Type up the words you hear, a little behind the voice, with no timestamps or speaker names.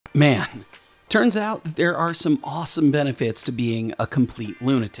Man, turns out that there are some awesome benefits to being a complete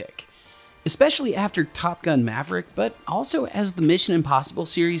lunatic. Especially after Top Gun Maverick, but also as the Mission Impossible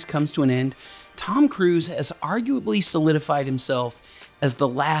series comes to an end, Tom Cruise has arguably solidified himself as the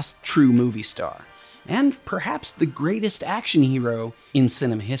last true movie star, and perhaps the greatest action hero in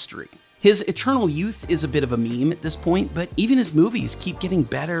cinema history. His eternal youth is a bit of a meme at this point, but even his movies keep getting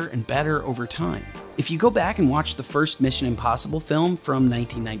better and better over time. If you go back and watch the first Mission Impossible film from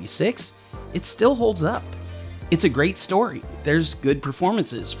 1996, it still holds up. It's a great story. There's good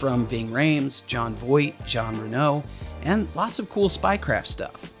performances from Ving Rhames, Jon Voight, Jean Reno, and lots of cool spycraft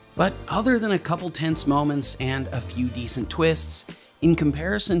stuff. But other than a couple tense moments and a few decent twists, in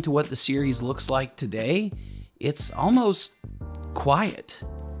comparison to what the series looks like today, it's almost quiet.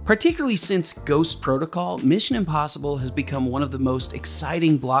 Particularly since Ghost Protocol, Mission Impossible has become one of the most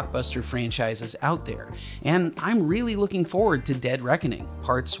exciting blockbuster franchises out there, and I'm really looking forward to Dead Reckoning,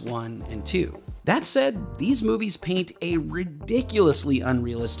 Parts 1 and 2. That said, these movies paint a ridiculously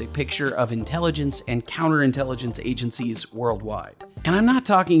unrealistic picture of intelligence and counterintelligence agencies worldwide. And I'm not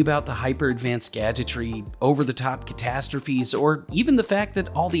talking about the hyper-advanced gadgetry, over-the-top catastrophes, or even the fact that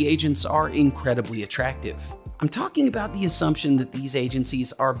all the agents are incredibly attractive. I'm talking about the assumption that these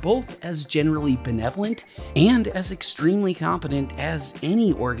agencies are both as generally benevolent and as extremely competent as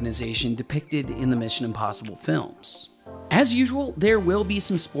any organization depicted in the Mission Impossible films. As usual, there will be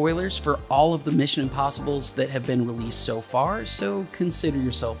some spoilers for all of the Mission Impossibles that have been released so far, so consider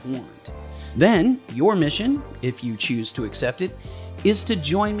yourself warned. Then, your mission, if you choose to accept it, is to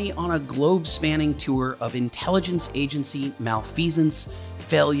join me on a globe-spanning tour of intelligence agency malfeasance,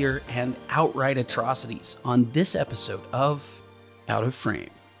 failure, and outright atrocities on this episode of Out of Frame.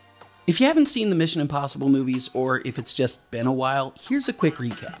 If you haven't seen the Mission Impossible movies, or if it's just been a while, here's a quick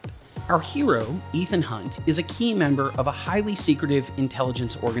recap. Our hero, Ethan Hunt, is a key member of a highly secretive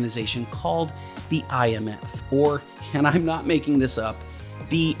intelligence organization called the IMF, or, and I'm not making this up,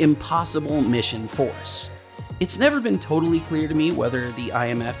 the Impossible Mission Force. It's never been totally clear to me whether the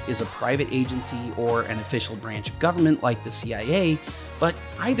IMF is a private agency or an official branch of government like the CIA, but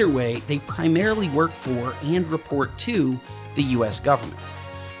either way, they primarily work for and report to the US government.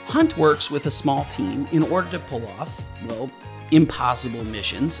 Hunt works with a small team in order to pull off, well, impossible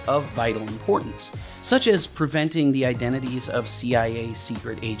missions of vital importance, such as preventing the identities of CIA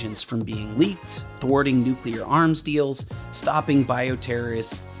secret agents from being leaked, thwarting nuclear arms deals, stopping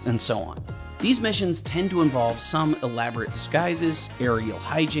bioterrorists, and so on. These missions tend to involve some elaborate disguises, aerial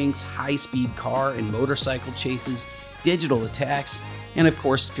hijinks, high-speed car and motorcycle chases, digital attacks, and of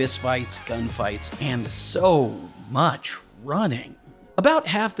course fistfights, gunfights, and so much running. About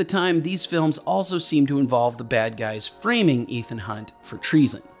half the time, these films also seem to involve the bad guys framing Ethan Hunt for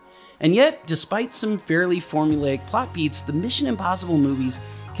treason. And yet, despite some fairly formulaic plot beats, the Mission Impossible movies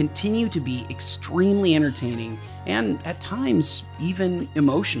continue to be extremely entertaining and, at times, even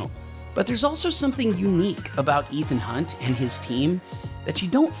emotional. But there's also something unique about Ethan Hunt and his team that you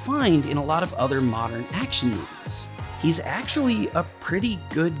don't find in a lot of other modern action movies. He's actually a pretty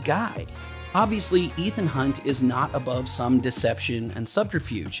good guy. Obviously, Ethan Hunt is not above some deception and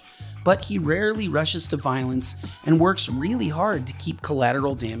subterfuge, but he rarely rushes to violence and works really hard to keep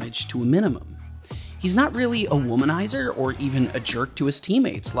collateral damage to a minimum. He's not really a womanizer or even a jerk to his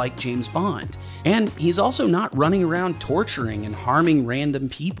teammates like James Bond, and he's also not running around torturing and harming random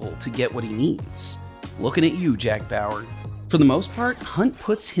people to get what he needs. Looking at you, Jack Bauer. For the most part, Hunt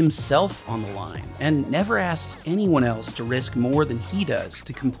puts himself on the line and never asks anyone else to risk more than he does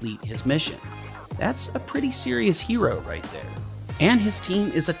to complete his mission. That's a pretty serious hero right there. And his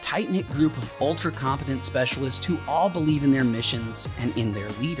team is a tight-knit group of ultra-competent specialists who all believe in their missions and in their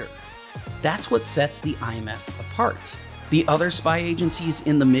leader. That's what sets the IMF apart. The other spy agencies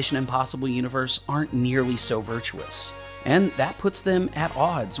in the Mission Impossible universe aren't nearly so virtuous, and that puts them at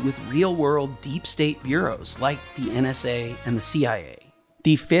odds with real-world deep state bureaus like the NSA and the CIA.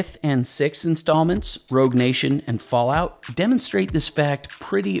 The 5th and 6th installments, Rogue Nation and Fallout, demonstrate this fact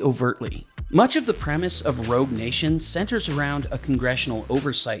pretty overtly. Much of the premise of Rogue Nation centers around a congressional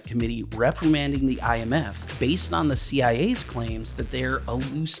oversight committee reprimanding the IMF based on the CIA's claims that they're a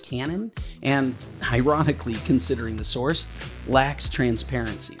loose cannon and, ironically considering the source, lacks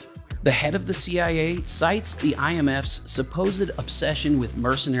transparency. The head of the CIA cites the IMF's supposed obsession with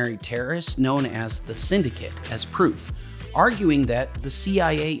mercenary terrorists known as the Syndicate as proof, arguing that the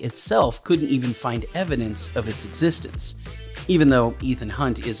CIA itself couldn't even find evidence of its existence, even though Ethan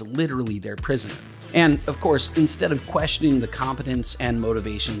Hunt is literally their prisoner. And of course, instead of questioning the competence and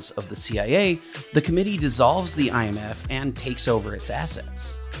motivations of the CIA, the committee dissolves the IMF and takes over its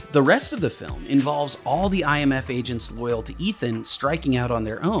assets. The rest of the film involves all the IMF agents loyal to Ethan striking out on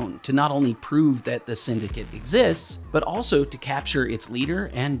their own to not only prove that the syndicate exists, but also to capture its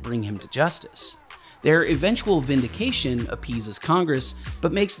leader and bring him to justice. Their eventual vindication appeases Congress,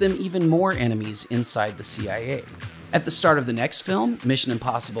 but makes them even more enemies inside the CIA. At the start of the next film, Mission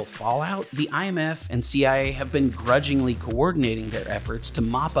Impossible Fallout, the IMF and CIA have been grudgingly coordinating their efforts to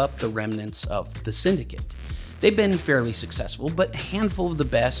mop up the remnants of the syndicate. They've been fairly successful, but a handful of the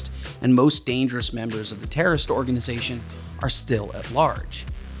best and most dangerous members of the terrorist organization are still at large.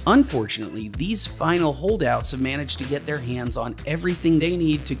 Unfortunately, these final holdouts have managed to get their hands on everything they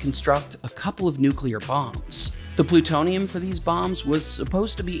need to construct a couple of nuclear bombs. The plutonium for these bombs was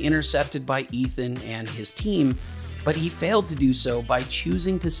supposed to be intercepted by Ethan and his team, but he failed to do so by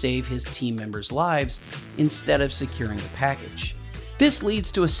choosing to save his team members' lives instead of securing the package. This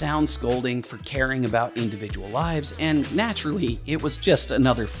leads to a sound scolding for caring about individual lives, and naturally, it was just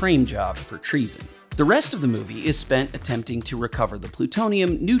another frame job for treason. The rest of the movie is spent attempting to recover the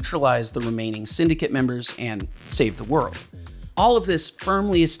plutonium, neutralize the remaining syndicate members, and save the world. All of this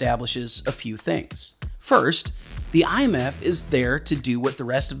firmly establishes a few things. First, the IMF is there to do what the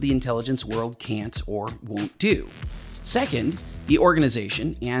rest of the intelligence world can't or won't do. Second, the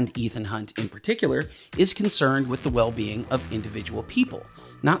organization, and Ethan Hunt in particular, is concerned with the well-being of individual people,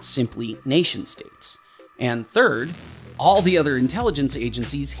 not simply nation-states. And third, all the other intelligence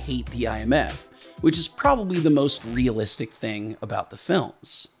agencies hate the IMF, which is probably the most realistic thing about the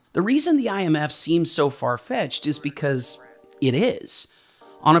films. The reason the IMF seems so far-fetched is because it is.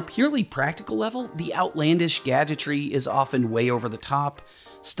 On a purely practical level, the outlandish gadgetry is often way over the top.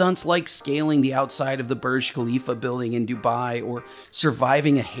 Stunts like scaling the outside of the Burj Khalifa building in Dubai or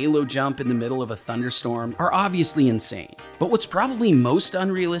surviving a halo jump in the middle of a thunderstorm are obviously insane. But what's probably most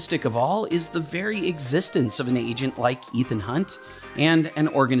unrealistic of all is the very existence of an agent like Ethan Hunt and an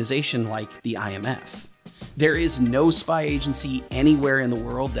organization like the IMF. There is no spy agency anywhere in the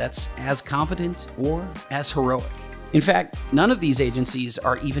world that's as competent or as heroic. In fact, none of these agencies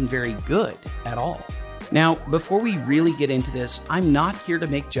are even very good at all. Now, before we really get into this, I'm not here to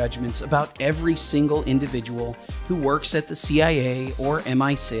make judgments about every single individual who works at the CIA or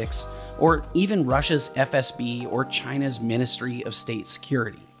MI6 or even Russia's FSB or China's Ministry of State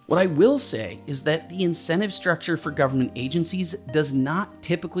Security. What I will say is that the incentive structure for government agencies does not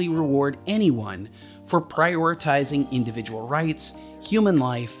typically reward anyone for prioritizing individual rights, human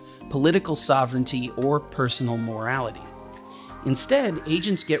life, political sovereignty, or personal morality. Instead,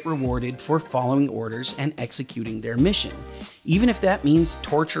 agents get rewarded for following orders and executing their mission, even if that means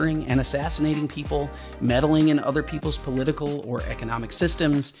torturing and assassinating people, meddling in other people's political or economic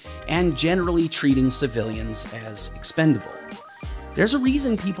systems, and generally treating civilians as expendable. There's a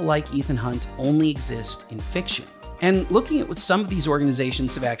reason people like Ethan Hunt only exist in fiction. And looking at what some of these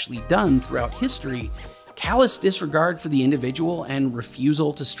organizations have actually done throughout history, callous disregard for the individual and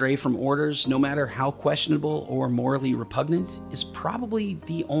refusal to stray from orders, no matter how questionable or morally repugnant, is probably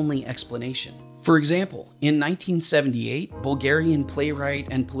the only explanation. For example, in 1978, Bulgarian playwright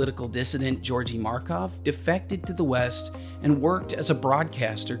and political dissident Georgy Markov defected to the West and worked as a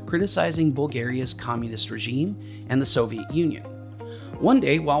broadcaster criticizing Bulgaria's communist regime and the Soviet Union. One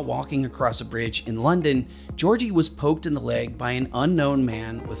day, while walking across a bridge in London, Georgy was poked in the leg by an unknown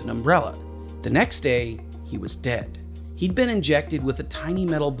man with an umbrella. The next day, he was dead. He'd been injected with a tiny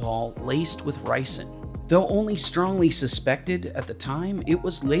metal ball laced with ricin. Though only strongly suspected at the time, it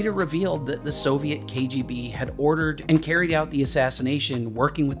was later revealed that the Soviet KGB had ordered and carried out the assassination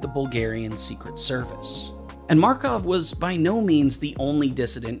working with the Bulgarian Secret Service. And Markov was by no means the only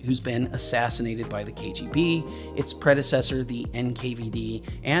dissident who's been assassinated by the KGB, its predecessor, the NKVD,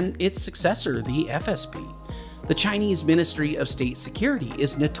 and its successor, the FSB. The Chinese Ministry of State Security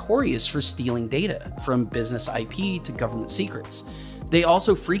is notorious for stealing data, from business IP to government secrets. They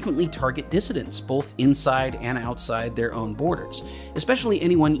also frequently target dissidents, both inside and outside their own borders, especially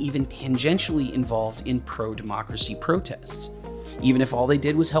anyone even tangentially involved in pro-democracy protests. Even if all they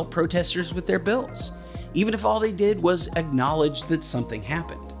did was help protesters with their bills. Even if all they did was acknowledge that something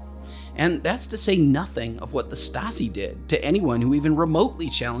happened. And that's to say nothing of what the Stasi did to anyone who even remotely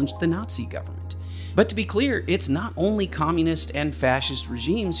challenged the Nazi government. But to be clear, it's not only communist and fascist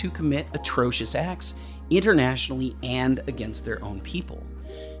regimes who commit atrocious acts internationally and against their own people.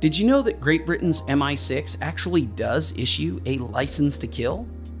 Did you know that Great Britain's MI6 actually does issue a license to kill?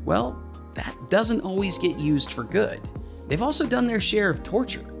 Well, that doesn't always get used for good. They've also done their share of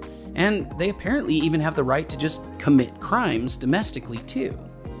torture, and they apparently even have the right to just commit crimes domestically too.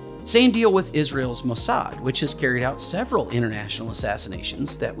 Same deal with Israel's Mossad, which has carried out several international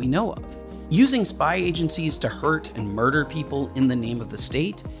assassinations that we know of. Using spy agencies to hurt and murder people in the name of the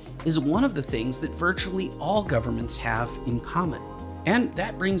state is one of the things that virtually all governments have in common. And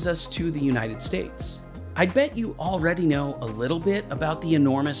that brings us to the United States. I'd bet you already know a little bit about the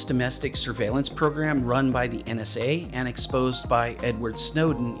enormous domestic surveillance program run by the NSA and exposed by Edward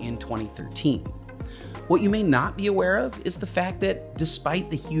Snowden in 2013. What you may not be aware of is the fact that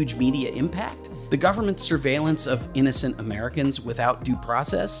despite the huge media impact, the government's surveillance of innocent Americans without due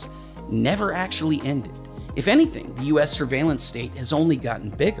process never actually ended. If anything, the US surveillance state has only gotten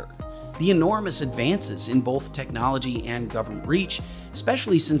bigger. The enormous advances in both technology and government reach,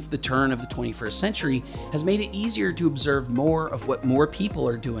 especially since the turn of the 21st century, has made it easier to observe more of what more people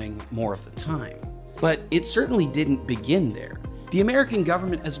are doing more of the time. But it certainly didn't begin there. The American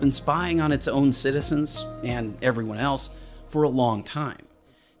government has been spying on its own citizens, and everyone else, for a long time.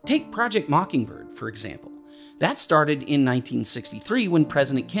 Take Project Mockingbird, for example. That started in 1963 when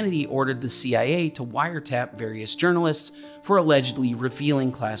President Kennedy ordered the CIA to wiretap various journalists for allegedly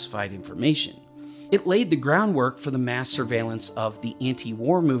revealing classified information. It laid the groundwork for the mass surveillance of the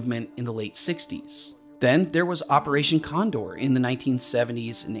anti-war movement in the late 60s. Then there was Operation Condor in the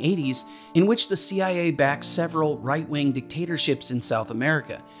 1970s and 80s, in which the CIA backed several right-wing dictatorships in South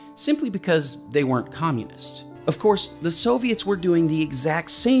America, simply because they weren't communist. Of course, the Soviets were doing the exact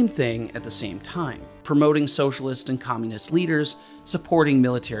same thing at the same time, promoting socialist and communist leaders, supporting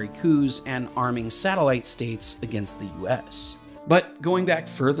military coups, and arming satellite states against the US. But going back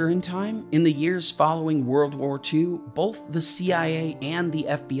further in time, in the years following World War II, both the CIA and the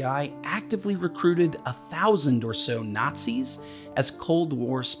FBI actively recruited 1,000 or so Nazis as Cold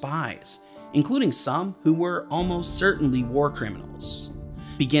War spies, including some who were almost certainly war criminals.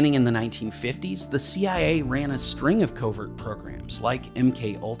 Beginning in the 1950s, the CIA ran a string of covert programs like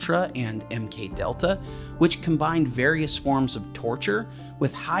MK-Ultra and MK-Delta, which combined various forms of torture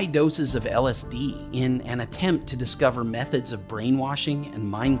with high doses of LSD in an attempt to discover methods of brainwashing and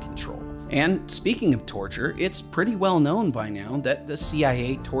mind control. And speaking of torture, it's pretty well known by now that the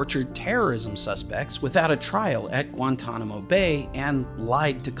CIA tortured terrorism suspects without a trial at Guantanamo Bay and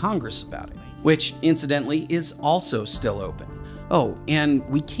lied to Congress about it, which incidentally is also still open. Oh, and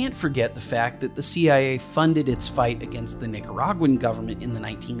we can't forget the fact that the CIA funded its fight against the Nicaraguan government in the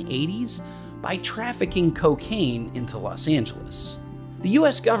 1980s by trafficking cocaine into Los Angeles. The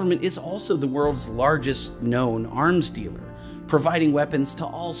US government is also the world's largest known arms dealer, providing weapons to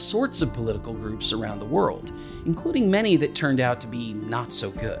all sorts of political groups around the world, including many that turned out to be not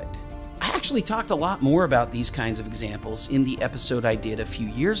so good. I actually talked a lot more about these kinds of examples in the episode I did a few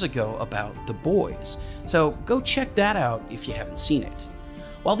years ago about The Boys, so go check that out if you haven't seen it.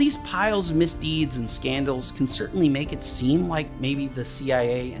 While these piles of misdeeds and scandals can certainly make it seem like maybe the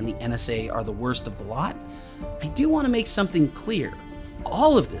CIA and the NSA are the worst of the lot, I do want to make something clear.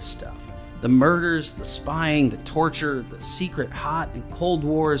 All of this stuff, the murders, the spying, the torture, the secret hot and cold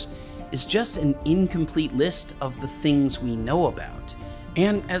wars, is just an incomplete list of the things we know about.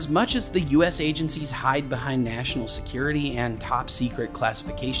 And as much as the US agencies hide behind national security and top secret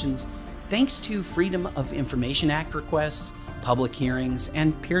classifications, thanks to Freedom of Information Act requests, public hearings,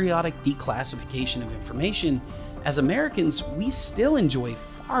 and periodic declassification of information, as Americans, we still enjoy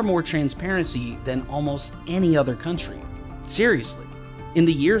far more transparency than almost any other country. Seriously. In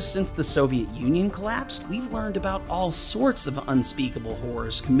the years since the Soviet Union collapsed, we've learned about all sorts of unspeakable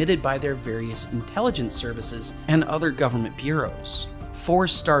horrors committed by their various intelligence services and other government bureaus.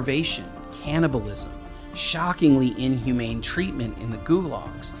 Forced starvation, cannibalism, shockingly inhumane treatment in the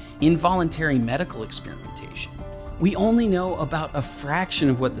gulags, involuntary medical experimentation. We only know about a fraction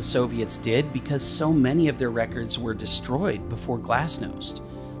of what the Soviets did because so many of their records were destroyed before Glasnost.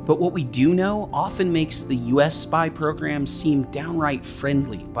 But what we do know often makes the US spy program seem downright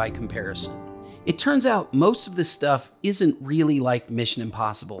friendly by comparison. It turns out most of this stuff isn't really like Mission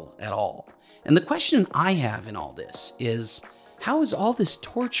Impossible at all. And the question I have in all this is, how is all this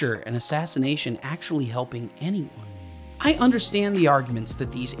torture and assassination actually helping anyone? I understand the arguments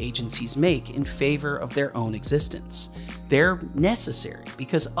that these agencies make in favor of their own existence. They're necessary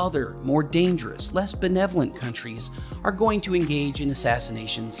because other, more dangerous, less benevolent countries are going to engage in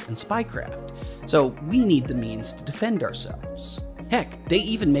assassinations and spycraft, so we need the means to defend ourselves. Heck, they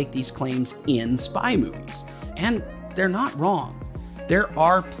even make these claims in spy movies, and they're not wrong. There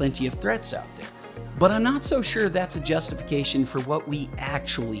are plenty of threats out there. But I'm not so sure that's a justification for what we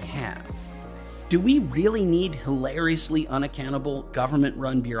actually have. Do we really need hilariously unaccountable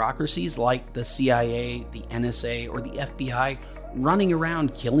government-run bureaucracies like the CIA, the NSA, or the FBI running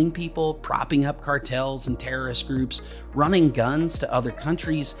around killing people, propping up cartels and terrorist groups, running guns to other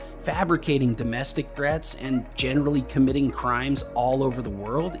countries, fabricating domestic threats, and generally committing crimes all over the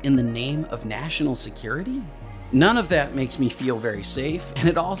world in the name of national security? None of that makes me feel very safe, and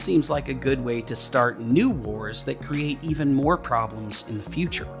it all seems like a good way to start new wars that create even more problems in the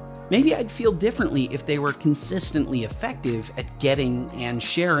future. Maybe I'd feel differently if they were consistently effective at getting and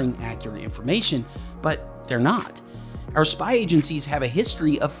sharing accurate information, but they're not. Our spy agencies have a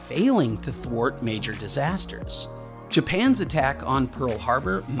history of failing to thwart major disasters. Japan's attack on Pearl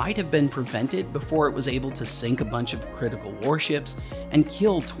Harbor might have been prevented before it was able to sink a bunch of critical warships and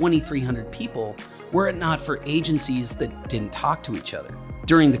kill 2,300 people were it not for agencies that didn't talk to each other.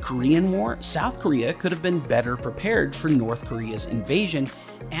 During the Korean War, South Korea could have been better prepared for North Korea's invasion,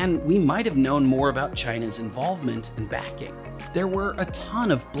 and we might have known more about China's involvement and backing. There were a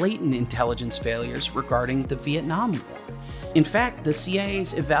ton of blatant intelligence failures regarding the Vietnam War. In fact, the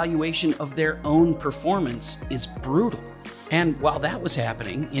CIA's evaluation of their own performance is brutal. And while that was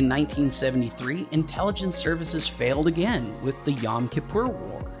happening, in 1973, intelligence services failed again with the Yom Kippur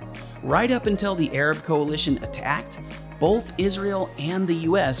War. Right up until the Arab coalition attacked, both Israel and the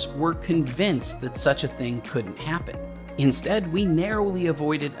US were convinced that such a thing couldn't happen. Instead, we narrowly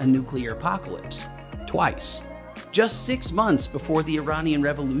avoided a nuclear apocalypse. Twice. Just 6 months before the Iranian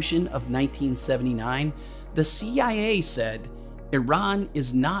Revolution of 1979, the CIA said, Iran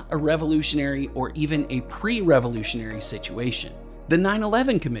is not a revolutionary or even a pre-revolutionary situation. The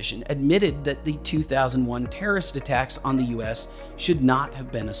 9/11 Commission admitted that the 2001 terrorist attacks on the US should not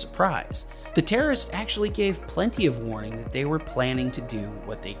have been a surprise. The terrorists actually gave plenty of warning that they were planning to do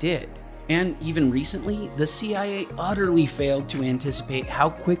what they did. And even recently, the CIA utterly failed to anticipate how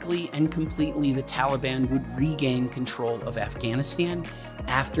quickly and completely the Taliban would regain control of Afghanistan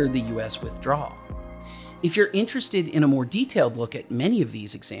after the US withdrawal. If you're interested in a more detailed look at many of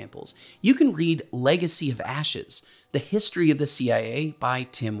these examples, you can read Legacy of Ashes, The History of the CIA by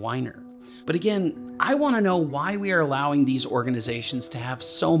Tim Weiner. But again, I want to know why we are allowing these organizations to have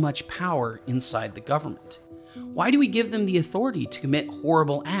so much power inside the government. Why do we give them the authority to commit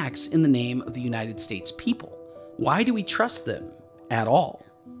horrible acts in the name of the United States people? Why do we trust them at all?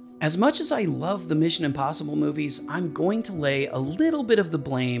 As much as I love the Mission Impossible movies, I'm going to lay a little bit of the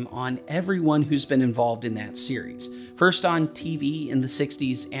blame on everyone who's been involved in that series, first on TV in the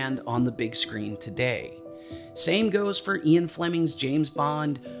 60s and on the big screen today. Same goes for Ian Fleming's James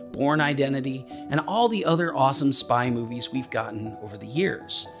Bond, Bourne Identity, and all the other awesome spy movies we've gotten over the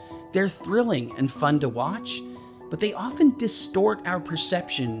years. They're thrilling and fun to watch, but they often distort our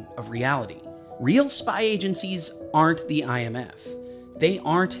perception of reality. Real spy agencies aren't the IMF. They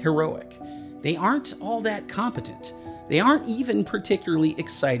aren't heroic. They aren't all that competent. They aren't even particularly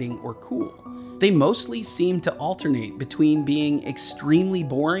exciting or cool. They mostly seem to alternate between being extremely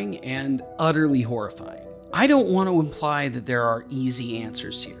boring and utterly horrifying. I don't want to imply that there are easy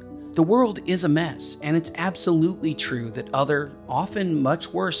answers here. The world is a mess, and it's absolutely true that other, often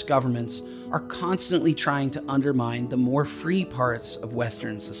much worse governments are constantly trying to undermine the more free parts of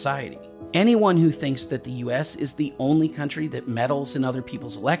Western society. Anyone who thinks that the US is the only country that meddles in other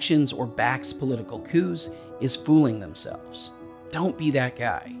people's elections or backs political coups is fooling themselves. Don't be that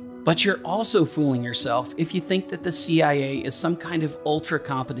guy. But you're also fooling yourself if you think that the CIA is some kind of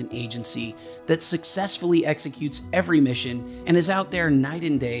ultra-competent agency that successfully executes every mission and is out there night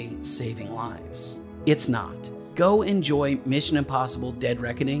and day saving lives. It's not. Go enjoy Mission Impossible: Dead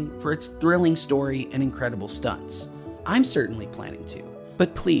Reckoning for its thrilling story and incredible stunts. I'm certainly planning to.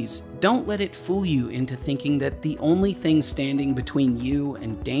 But please, don't let it fool you into thinking that the only thing standing between you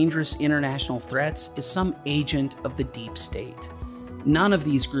and dangerous international threats is some agent of the deep state. None of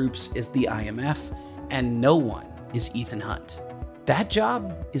these groups is the IMF, and no one is Ethan Hunt. That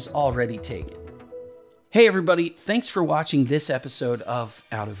job is already taken. Hey everybody, thanks for watching this episode of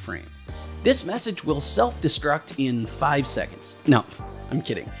Out of Frame. This message will self-destruct in 5 seconds. No, I'm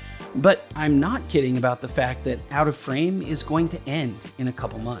kidding. But I'm not kidding about the fact that Out of Frame is going to end in a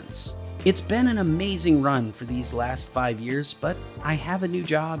couple months. It's been an amazing run for these last 5 years, but I have a new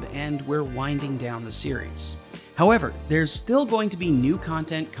job and we're winding down the series. However, there's still going to be new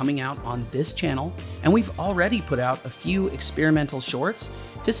content coming out on this channel, and we've already put out a few experimental shorts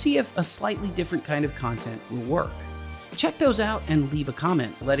to see if a slightly different kind of content will work. Check those out and leave a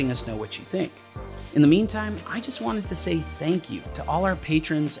comment letting us know what you think. In the meantime, I just wanted to say thank you to all our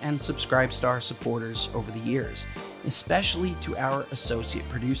patrons and Subscribestar supporters over the years, especially to our associate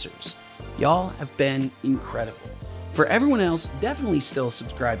producers. Y'all have been incredible. For everyone else, definitely still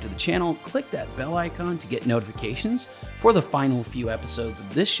subscribe to the channel, click that bell icon to get notifications for the final few episodes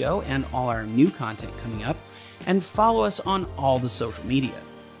of this show and all our new content coming up, and follow us on all the social media.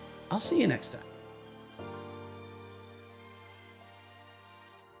 I'll see you next time.